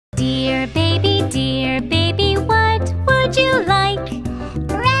Dear baby, what would you like?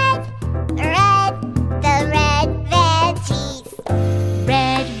 Red, the red veggies.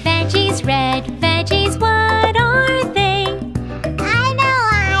 Red veggies, what are they? I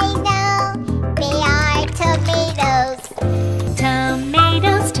know, they are tomatoes.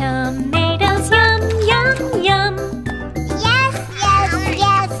 Tomatoes, yum, yum, yum. Yes, I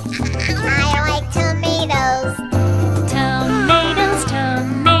like tomatoes. Tomatoes,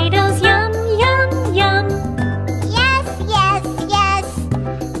 yum, yum, yum. Yes,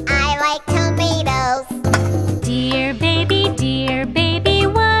 I like tomatoes. Dear baby,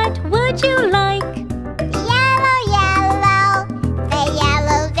 what would you like? Yellow, the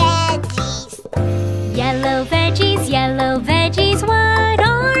yellow veggies. Yellow veggies, what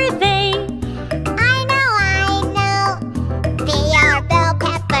are they? I know, they are bell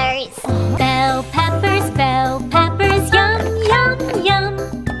peppers. Bell peppers, yum, yum, yum.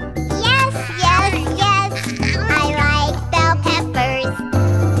 Yes, I like bell peppers.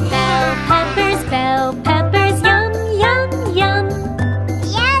 Bell peppers, yum, yum, yum.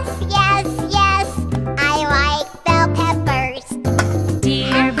 Yes, I like bell peppers.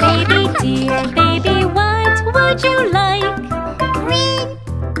 Dear baby, what would you like? Green,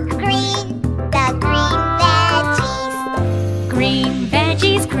 the green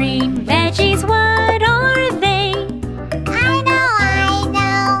veggies. Green veggies, what are they? I know,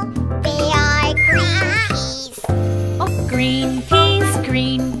 they are green peas.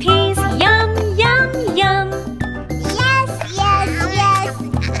 Green peas, yum, yum, yum. Yes, I like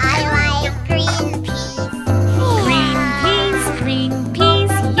green peas. Green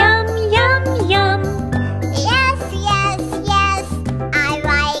peas, yum, yum, yum. Yes, I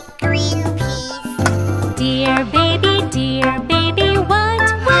like green peas. Dear baby, what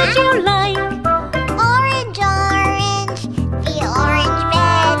would you like? Orange, the orange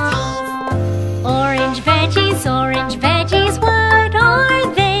veggies. Orange veggies, what are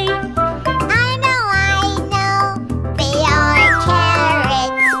they? I know, they are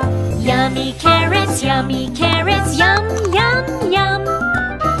carrots. Yummy carrots, yum, yum, yum.